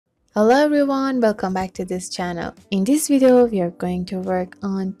Hello everyone, welcome back to this channel. In this video, we are going to work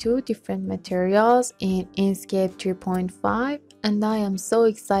on two different materials in Enscape 3.5, and I am so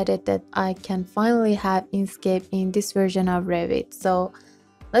excited that I can finally have Enscape in this version of Revit. So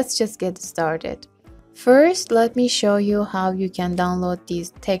let's just get started. First, let me show you how you can download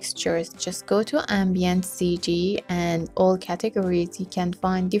these textures. Just go to Ambient CG and all categories. You can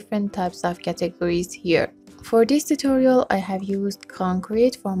find different types of categories here. For this tutorial, I have used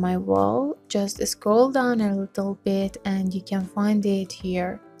concrete for my wall. Just scroll down a little bit and you can find it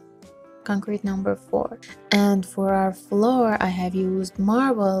here. Concrete number 4. And for our floor, I have used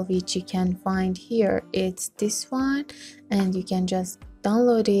marble, which you can find here. It's this one, and you can just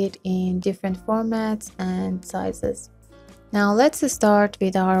download it in different formats and sizes. Now let's start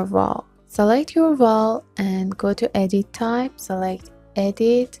with our wall. Select your wall and go to edit type, select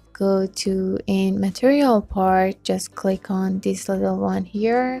edit, go to in material part, just click on this little one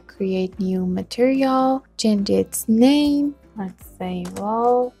here, create new material, change its name, let's say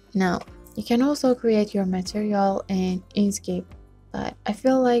wall. Now you can also create your material in Enscape, but I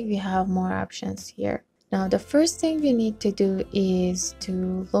feel like we have more options here. Now the first thing we need to do is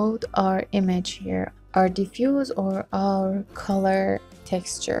to load our image here, our diffuse or our color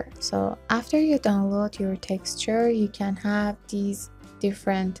texture. So after you download your texture, you can have these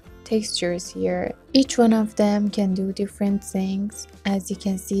different textures here. Each one of them can do different things. As you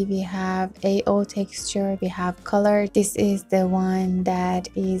can see, we have AO texture, we have color. This is the one that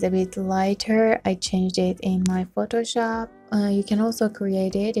is a bit lighter. I changed it in my Photoshop. You can also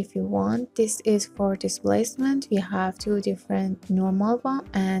create it if you want. This is for displacement. We have two different normal one,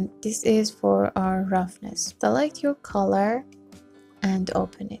 and this is for our roughness. Select your color and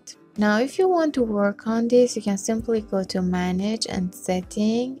open it. Now if you want to work on this, you can simply go to manage and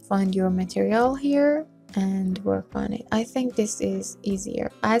setting, find your material here and work on it. I think this is easier.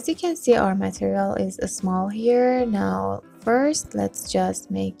 As you can see, our material is small here. Now first, let's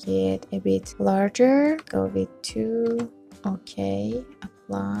just make it a bit larger. Go with 2. Okay,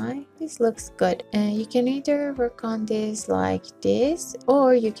 apply. This looks good, and you can either work on this like this,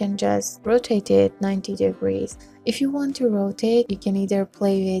 or you can just rotate it 90 degrees. If you want to rotate, you can either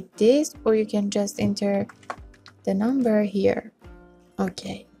play with this, or you can just enter the number here.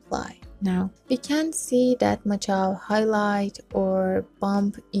 Okay, apply. Now we can't see that much of highlight or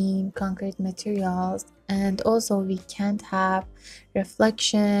bump in concrete materials, and also we can't have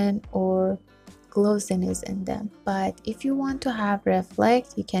reflection or glossiness in them. But if you want to have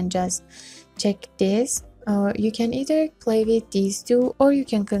reflect, you can just check this, or you can either play with these two, or you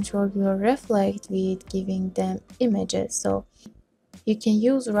can control your reflect with giving them images. So you can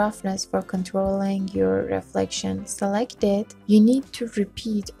use roughness for controlling your reflection. Select it. You need to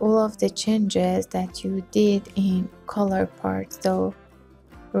repeat all of the changes that you did in color part. So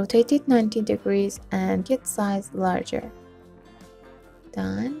rotate it 90 degrees and get size larger.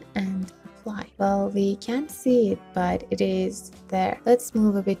 Done, and apply. Well, we can't see it, but it is there. Let's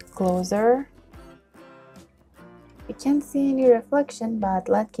move a bit closer. We can't see any reflection, but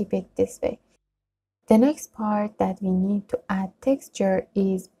let's keep it this way. The next part that we need to add texture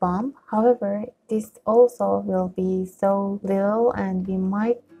is bump. However, this also will be so little and we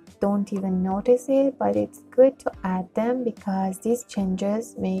might don't even notice it, but it's good to add them because these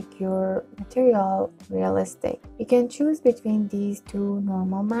changes make your material realistic. You can choose between these two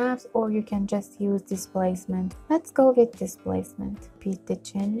normal maps, or you can just use displacement. Let's go with displacement. Repeat the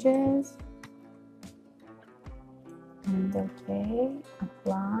changes. And okay,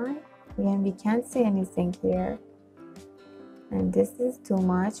 apply. Again, we can't see anything here. And this is too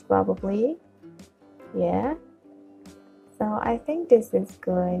much, probably. Yeah. So I think this is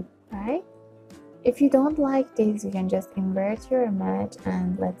good, right? If you don't like this, you can just invert your image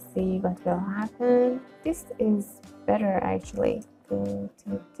and let's see what will happen. This is better actually. Go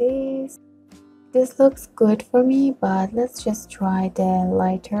to this. This looks good for me, but let's just try the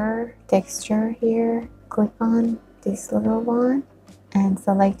lighter texture here. Click on this little one and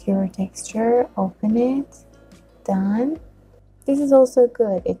select your texture, open it. Done. This is also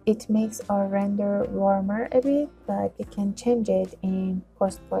good. It makes our render warmer a bit, but you can change it in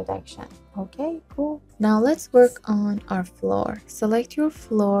post-production. Okay, cool. Now let's work on our floor. Select your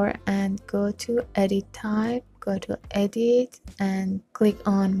floor and go to edit type, go to edit and click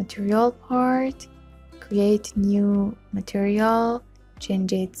on material part, create new material,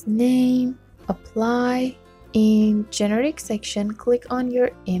 change its name, apply. In generic section, click on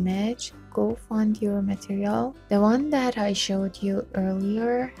your image, go find your material. The one that I showed you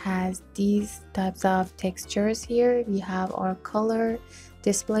earlier has these types of textures here. We have our color,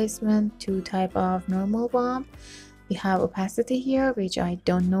 displacement, two type of normal bump. We have opacity here, which I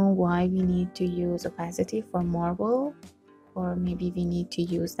don't know why we need to use opacity for marble, or maybe we need to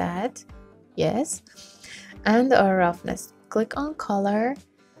use that. Yes. And our roughness. Click on color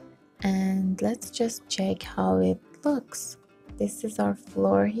and let's just check how it looks. This is our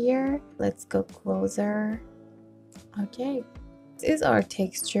floor here. Let's go closer. Okay, this is our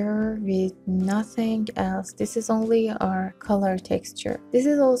texture with nothing else. This is only our color texture. This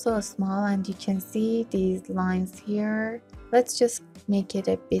is also small and you can see these lines here. Let's just make it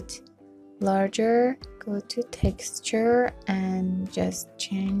a bit larger. Go to texture and just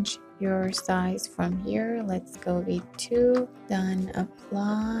change your size from here. Let's go with 2. Then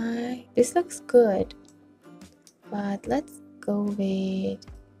apply. This looks good, but let's go with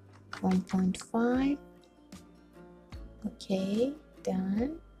 1.5. Okay,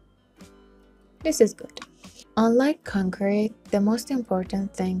 done. This is good. Unlike concrete, the most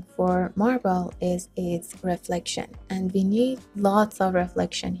important thing for marble is its reflection, and we need lots of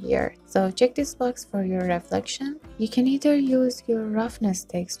reflection here. So check this box for your reflection. You can either use your roughness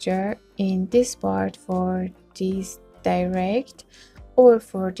texture in this part for this direct, or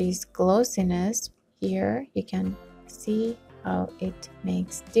for this glossiness here. You can see how it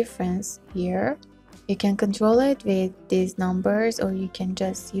makes difference here. You can control it with these numbers, or you can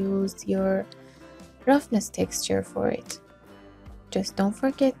just use your roughness texture for it. Just don't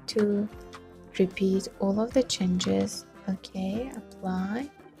forget to repeat all of the changes. Okay, apply,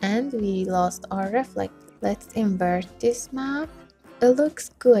 and we lost our reflect. Let's invert this map. It looks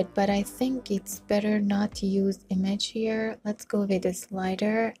good, but I think it's better not to use image here. Let's go with a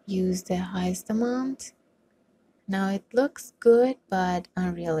slider, use the highest amount. Now it looks good but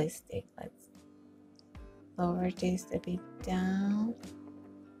unrealistic. Let's lower this a bit down.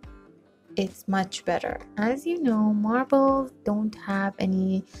 It's much better. As you know, marbles don't have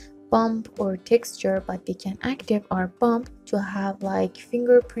any bump or texture, but we can activate our bump to have like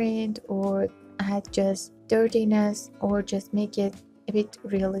fingerprint, or add just dirtiness, or just make it a bit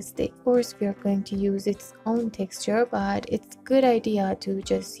realistic. Of course, we are going to use its own texture, but it's a good idea to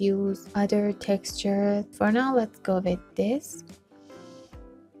just use other texture. For now, let's go with this.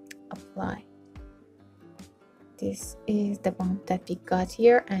 Apply. This is the bump that we got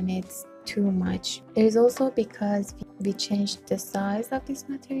here, and it's too much. It is also because we changed the size of this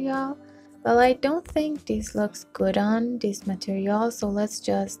material. Well, I don't think this looks good on this material, so let's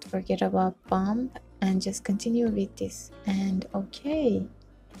just forget about bump and just continue with this. And okay,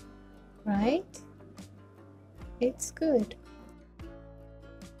 right? It's good.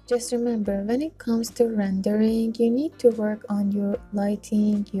 Just remember, when it comes to rendering, you need to work on your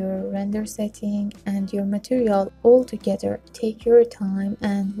lighting, your render setting, and your material all together. Take your time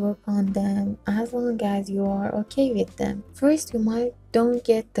and work on them as long as you are okay with them. First, you might don't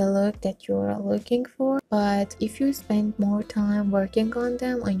get the look that you are looking for, but if you spend more time working on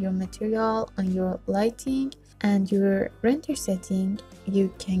them, on your material, on your lighting, and your render setting,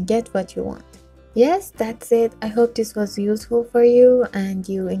 you can get what you want. Yes, that's it. I hope this was useful for you and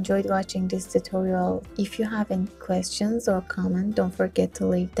you enjoyed watching this tutorial. If you have any questions or comments, don't forget to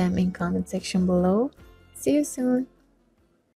leave them in comment section below. See you soon.